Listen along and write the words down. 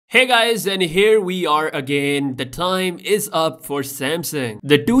Hey guys, and here we are again. The time is up for Samsung.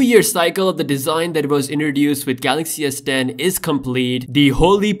 The 2-year cycle of the design that was introduced with Galaxy S10 is complete. The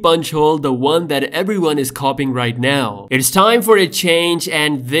holy punch hole, the one that everyone is copying right now. It's time for a change,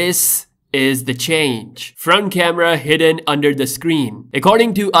 and this is the change. Front camera hidden under the screen.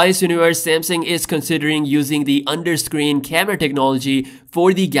 According to Ice Universe, Samsung is considering using the Underscreen Camera technology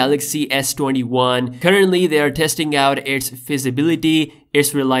for the Galaxy S21. Currently, they are testing out its feasibility,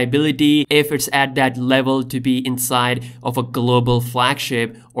 its reliability, if it's at that level to be inside of a global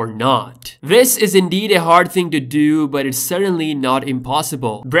flagship or not. This is indeed a hard thing to do, but it's certainly not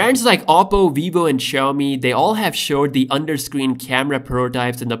impossible. Brands like Oppo, Vivo, and Xiaomi, they all have showed the underscreen camera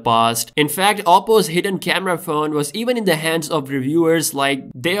prototypes in the past. In fact, Oppo's hidden camera phone was even in the hands of reviewers. Like,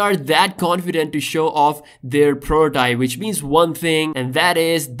 they are that confident to show off their prototype, which means one thing, and that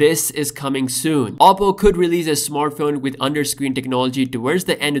is this is coming soon. Oppo could release a smartphone with underscreen technology towards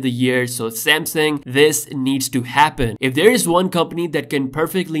the end of the year, so Samsung, this needs to happen. If there is one company that can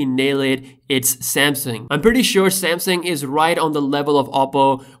perfectly nail it, it's Samsung. I'm pretty sure Samsung is right on the level of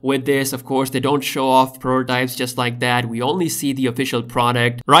Oppo with this. Of course, they don't show off prototypes just like that. We only see the official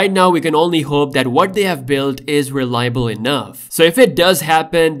product. Right now, we can only hope that what they have built is reliable enough. So if it does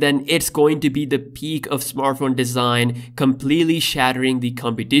happen, then it's going to be the peak of smartphone design, completely shattering the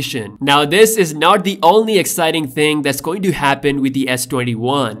competition. Now, this is not the only exciting thing that's going to happen with the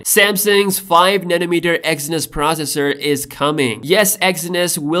S21. Samsung's 5nm Exynos processor is coming. Yes,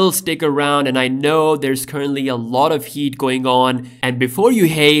 Exynos will stick around, and I know there's currently a lot of heat going on. And before you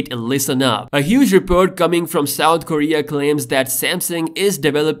hate, listen up. A huge report coming from South Korea claims that Samsung is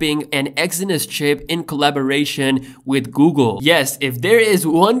developing an Exynos chip in collaboration with Google. Yes, if there is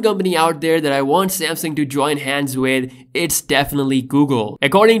one company out there that I want Samsung to join hands with, it's definitely Google.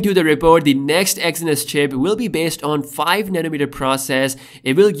 According to the report, the next Exynos chip will be based on 5nm process.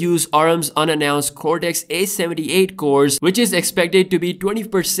 It will use ARM's unannounced Cortex A78 cores, which is expected to be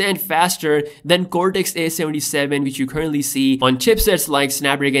 20% faster than Cortex A77, which you currently see on chipsets like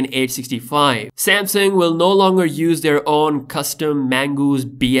Snapdragon 865. Samsung will no longer use their own custom Mongoose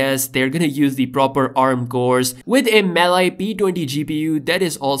BS. They're gonna use the proper ARM cores with a Mali P20 GPU that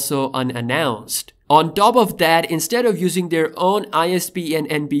is also unannounced. On top of that, instead of using their own ISP and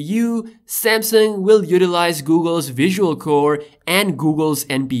NPU, Samsung will utilize Google's Visual Core and Google's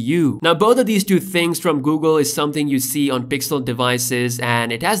NPU. Now, both of these two things from Google is something you see on Pixel devices,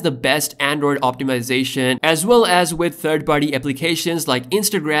 and it has the best Android optimization, as well as with third-party applications like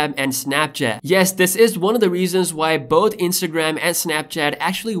Instagram and Snapchat. Yes, this is one of the reasons why both Instagram and Snapchat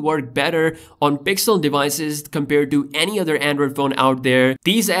actually work better on Pixel devices compared to any other Android phone out there.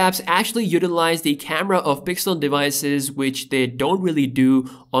 These apps actually utilize the camera of Pixel devices, which they don't really do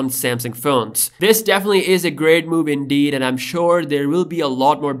on Samsung phones. This definitely is a great move indeed, and I'm sure there will be a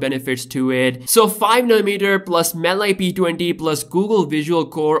lot more benefits to it. So 5nm plus Mali P20 plus Google Visual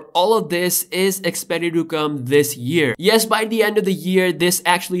Core, all of this is expected to come this year. Yes, by the end of the year, this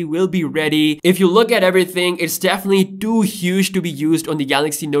actually will be ready. If you look at everything, it's definitely too huge to be used on the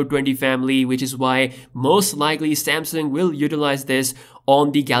Galaxy Note 20 family, which is why most likely Samsung will utilize this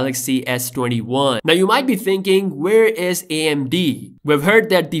on the Galaxy S21. Now, you might be thinking, where is AMD? We've heard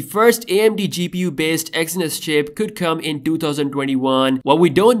that the first AMD GPU-based Exynos chip could come in 2021. What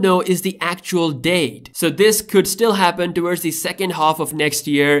we don't know is the actual date. So this could still happen towards the second half of next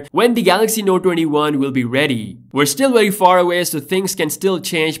year when the Galaxy Note 21 will be ready. We're still very far away, so things can still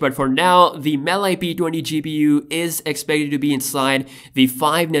change, but for now, the Mali P20 GPU is expected to be inside the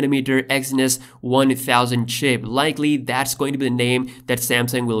 5nm Exynos 1000 chip. Likely, that's going to be the name that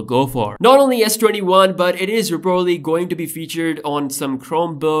Samsung will go for. Not only S21, but it is reportedly going to be featured on some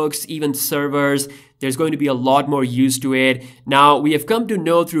Chromebooks, even servers. There's going to be a lot more use to it. Now, we have come to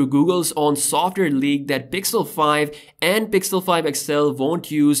know through Google's own software leak that Pixel 5 and Pixel 5 XL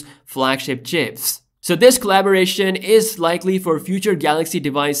won't use flagship chips. So this collaboration is likely for future Galaxy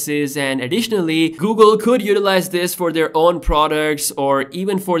devices, and additionally, Google could utilize this for their own products or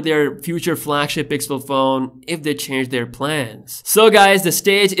even for their future flagship Pixel phone if they change their plans. So guys, the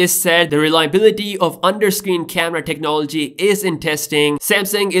stage is set. The reliability of underscreen camera technology is in testing.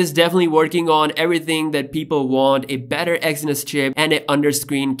 Samsung is definitely working on everything that people want, a better Exynos chip and an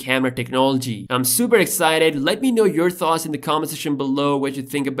underscreen camera technology. I'm super excited. Let me know your thoughts in the comment section below, what you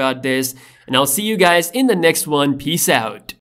think about this. And I'll see you guys in the next one. Peace out.